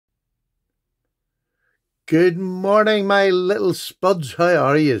Good morning, my little spuds. How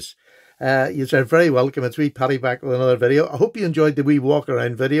are yous? You are very welcome. It's wee Paddy back with another video. I hope you enjoyed the wee walk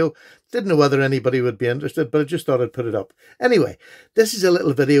around video. Didn't know whether anybody would be interested, but I just thought I'd put it up. Anyway, this is a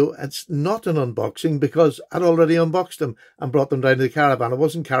little video. It's not an unboxing because I'd already unboxed them and brought them down to the caravan. I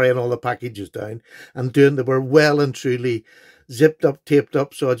wasn't carrying all the packages down and they were well and truly zipped up, taped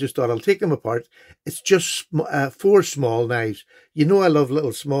up, so I just thought I'll take them apart. It's just 4 small knives. You know I love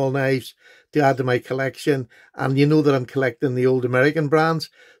little small knives to add to my collection, and you know that I'm collecting the old American brands,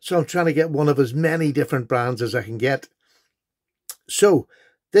 so I'm trying to get one of as many different brands as I can get. So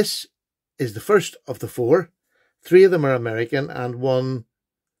this is the first of the 4. 3 of them are American and 1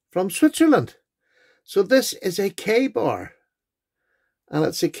 from Switzerland. So this is a Ka-Bar, and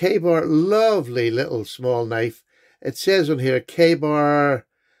it's a Ka-Bar, lovely little small knife. It says on here Ka-Bar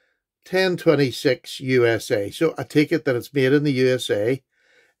 1026 USA. So I take it that it's made in the USA.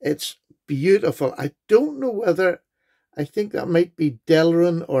 It's beautiful. I don't know whether, I think that might be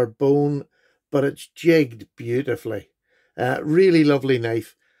Delrin or bone, but it's jigged beautifully. Really lovely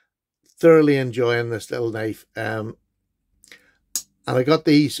knife. Thoroughly enjoying this little knife. And I got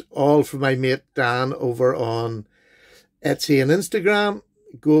these all from my mate Dan over on Etsy and Instagram.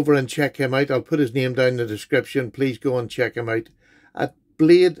 Go over and check him out. I'll put his name down in the description. Please go and check him out at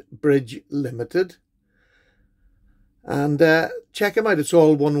Blade Bridge Limited. And check him out. It's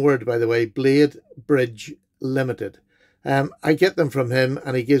all one word, by the way. Blade Bridge Limited. I get them from him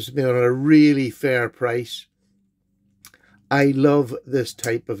and he gives me on a really fair price. I love this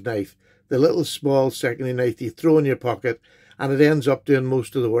type of knife. The little small secondary knife you throw in your pocket and it ends up doing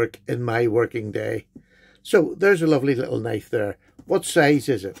most of the work in my working day. So there's a lovely little knife there. What size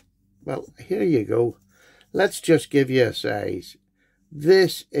is it? Well, here you go. Let's just give you a size.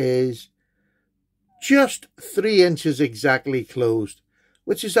 This is just 3 inches exactly closed,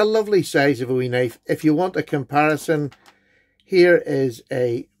 which is a lovely size of a wee knife. If you want a comparison, here is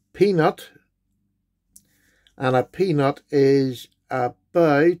a peanut, and a peanut is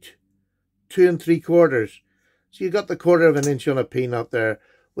about 2 3/4. So you got the 1/4 of an inch on a peanut there,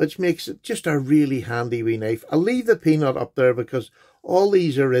 which makes it just a really handy wee knife. I'll leave the peanut up there because all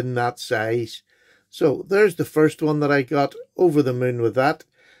these are in that size. So there's the first one that I got, over the moon with that.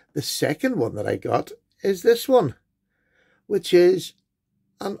 The second one that I got is this one, which is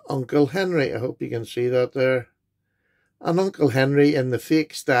an Uncle Henry. I hope you can see that there. An Uncle Henry in the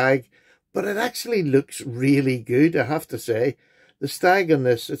fake stag, but it actually looks really good, I have to say. The stag in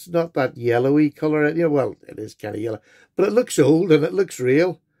this, it's not that yellowy colour. You know, well, it is kind of yellow, but it looks old and it looks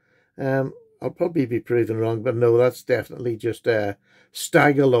real. I'll probably be proven wrong, but no, that's definitely just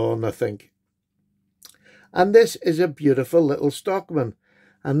Stag-Along, I think. And this is a beautiful little Stockman.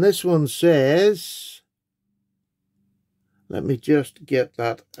 And this one says, let me just get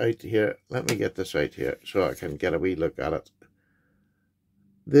that out here. Let me get this out here so I can get a wee look at it.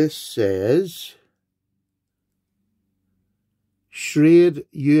 This says Schrade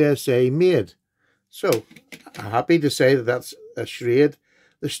USA made. So I'm happy to say that that's a Schrade.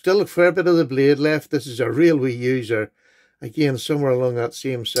 There's still a fair bit of the blade left. This is a real wee user. Again, somewhere along that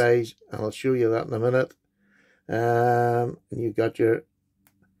same size. And I'll show you that in a minute. And you got your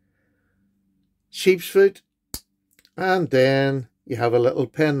sheep's foot. And then you have a little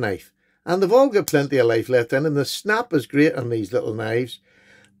penknife. And they've all got plenty of life left in. And the snap is great on these little knives.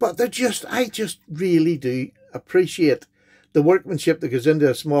 But they're just, I just really do appreciate the workmanship that goes into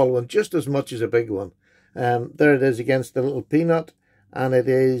a small one just as much as a big one. There it is against the little peanut. And it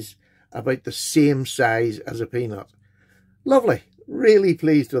is about the same size as a peanut. Lovely. Really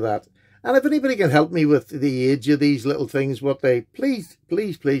pleased with that. And if anybody can help me with the age of these little things, what they, please,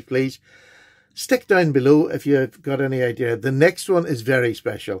 stick down below if you've got any idea. The next one is very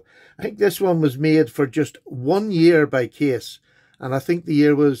special. I think this one was made for just 1 year by Case. And I think the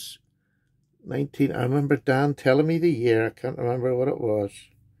year was 19. I remember Dan telling me the year. I can't remember what it was.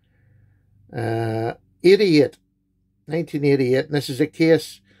 88. 1988. And this is a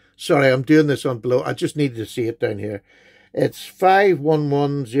Case. Sorry, I'm doing this on below. I just needed to see it down here. It's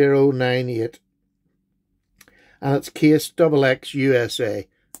 511098. And it's Case XX USA.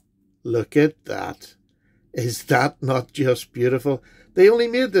 Look at that. Is that not just beautiful? They only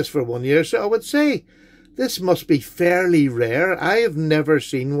made this for 1 year, so I would say this must be fairly rare. I have never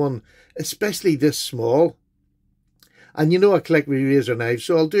seen one, especially this small. And you know I collect razor knives,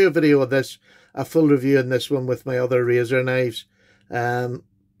 so I'll do a video of this, a full review on this one with my other razor knives.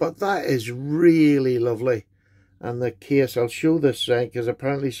 But that is really lovely. And the case, I'll show this side because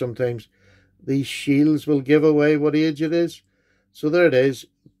apparently sometimes these shields will give away what age it is. So there it is.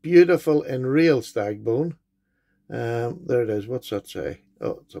 Beautiful in real stag bone. There it is. What's that say?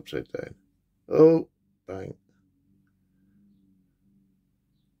 Oh, it's upside down. Oh, down.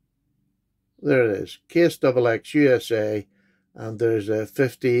 There it is, Case XX USA, and there's a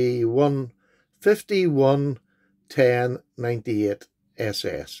 511098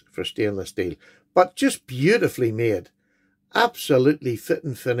 SS for stainless steel, but just beautifully made, absolutely fit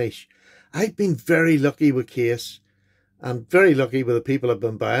and finish. I've been very lucky with Case. I'm very lucky with the people I've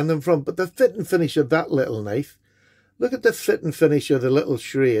been buying them from, but the fit and finish of that little knife, look at the fit and finish of the little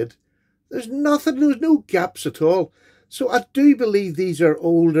Schrade. There's nothing, there's no gaps at all. So I do believe these are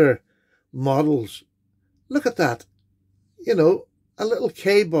older models. Look at that. You know, a little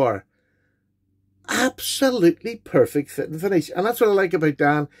K-bar. Absolutely perfect fit and finish. And that's what I like about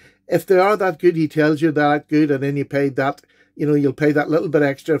Dan. If they are that good, he tells you they're that good, and then you pay that, you know, you'll pay that little bit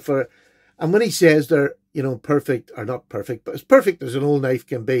extra for it. And when he says they're, you know, perfect, or not perfect, but as perfect as an old knife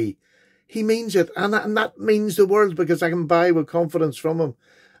can be, he means it. And that means the world, because I can buy with confidence from him.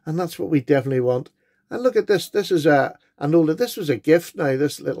 And that's what we definitely want. And look at this. This is this was a gift now,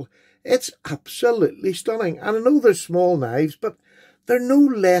 this little, it's absolutely stunning. And I know they're small knives, but they're no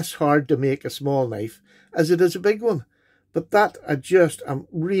less hard to make a small knife as it is a big one. But that, I'm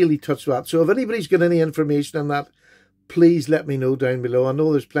really touched with that. So if anybody's got any information on that, please let me know down below. I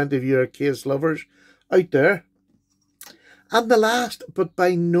know there's plenty of you Case lovers out there. And the last, but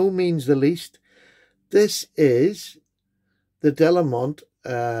by no means the least, this is the Delamont,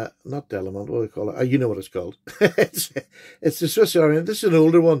 not Delamont, what do we call it? You know what it's called. it's the Swiss Orient. This is an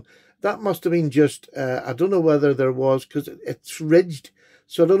older one. That must have been just, I don't know whether there was, because it's ridged,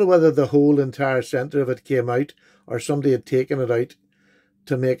 so I don't know whether the whole entire centre of it came out, or somebody had taken it out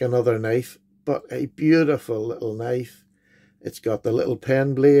to make another knife. But a beautiful little knife. It's got the little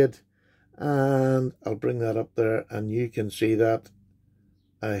pen blade, and I'll bring that up there and you can see that,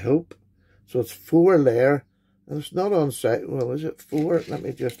 I hope. So it's 4 layer, and it's not on site. Well, is it 4? Let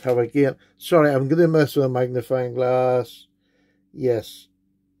me just have a again. Sorry, I'm going to mess with a magnifying glass. Yes,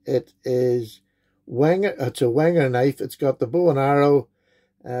 it is Wenger. It's a Wenger knife. It's got the bow and arrow.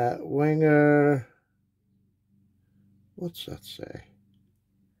 Wenger, what's that say?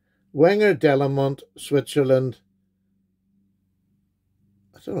 Wenger Delamont, Switzerland.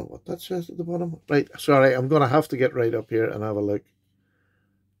 I don't know what that says at the bottom. Right, sorry, I'm going to have to get right up here and have a look.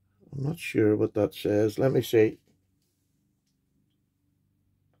 I'm not sure what that says. Let me see.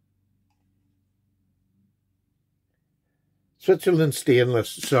 Switzerland Stainless.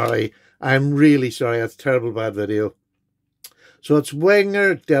 Sorry, I'm really sorry. That's a terrible bad video. So it's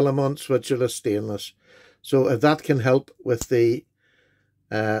Wenger Delamont, Switzerland Stainless. So if that can help with the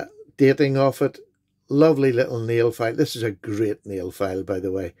dating of it, lovely little nail file. This is a great nail file, by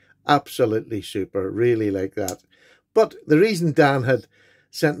the way. Absolutely super. Really like that. But the reason Dan had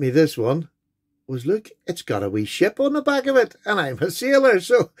sent me this one was, look, it's got a wee ship on the back of it, and I'm a sailor.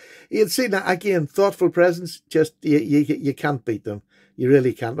 So you'd see that again. Thoughtful presents. Just you can't beat them. You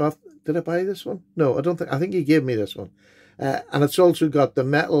really can't. Oh, did I buy this one? No, I don't think. I think he gave me this one. And it's also got the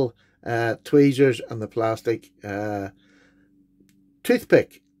metal tweezers and the plastic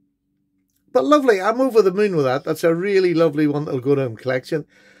toothpick. But lovely. I'm over the moon with that. That's a really lovely one that'll go to my collection.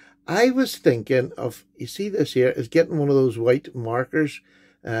 I was thinking of, you see this here, is getting one of those white markers,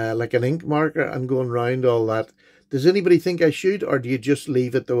 like an ink marker, and going round all that. Does anybody think I should, or do you just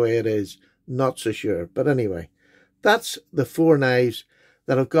leave it the way it is? Not so sure. But anyway, that's the 4 knives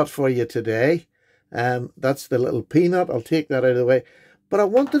that I've got for you today. That's the little peanut. I'll take that out of the way. But I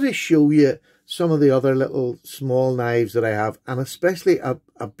wanted to show you some of the other little small knives that I have, and especially a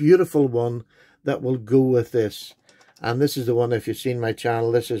beautiful one that will go with this. And this is the one, if you've seen my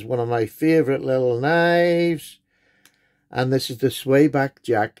channel, this is one of my favourite little knives. And this is the Swayback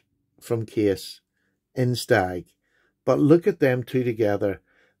Jack from Case in Stag. But look at them two together.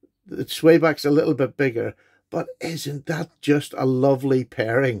 The Swayback's a little bit bigger, but isn't that just a lovely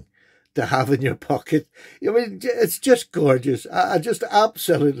pairing to have in your pocket? I mean, it's just gorgeous. I just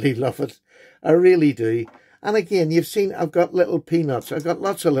absolutely love it. I really do. And again, you've seen I've got little peanuts. I've got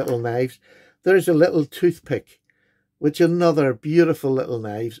lots of little knives. There's a little toothpick, which another beautiful little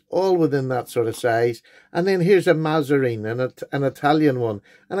knives, all within that sort of size. And then here's a Mazzarine, an Italian one.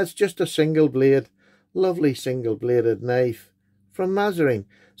 And it's just a single blade, lovely single bladed knife from Mazzarine.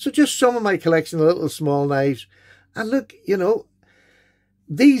 So just some of my collection of little small knives. And look, you know,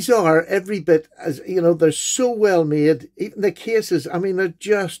 these are every bit as, you know, they're so well made. Even the cases, I mean, they're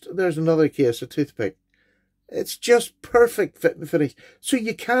just, there's another case, a toothpick. It's just perfect fit and finish. So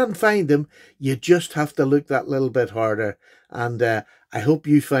you can find them. You just have to look that little bit harder. And I hope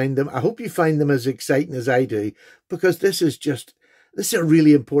you find them. I hope you find them as exciting as I do, because this is a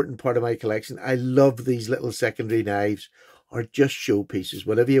really important part of my collection. I love these little secondary knives, or just showpieces,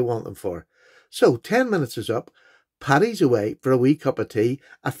 whatever you want them for. So 10 minutes is up. Paddy's away for a wee cup of tea.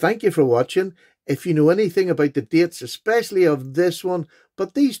 I thank you for watching. If you know anything about the dates, especially of this one,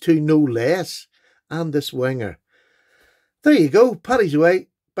 but these two no less, and this winger. There you go. Paddy's away.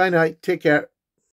 Bye now. Take care.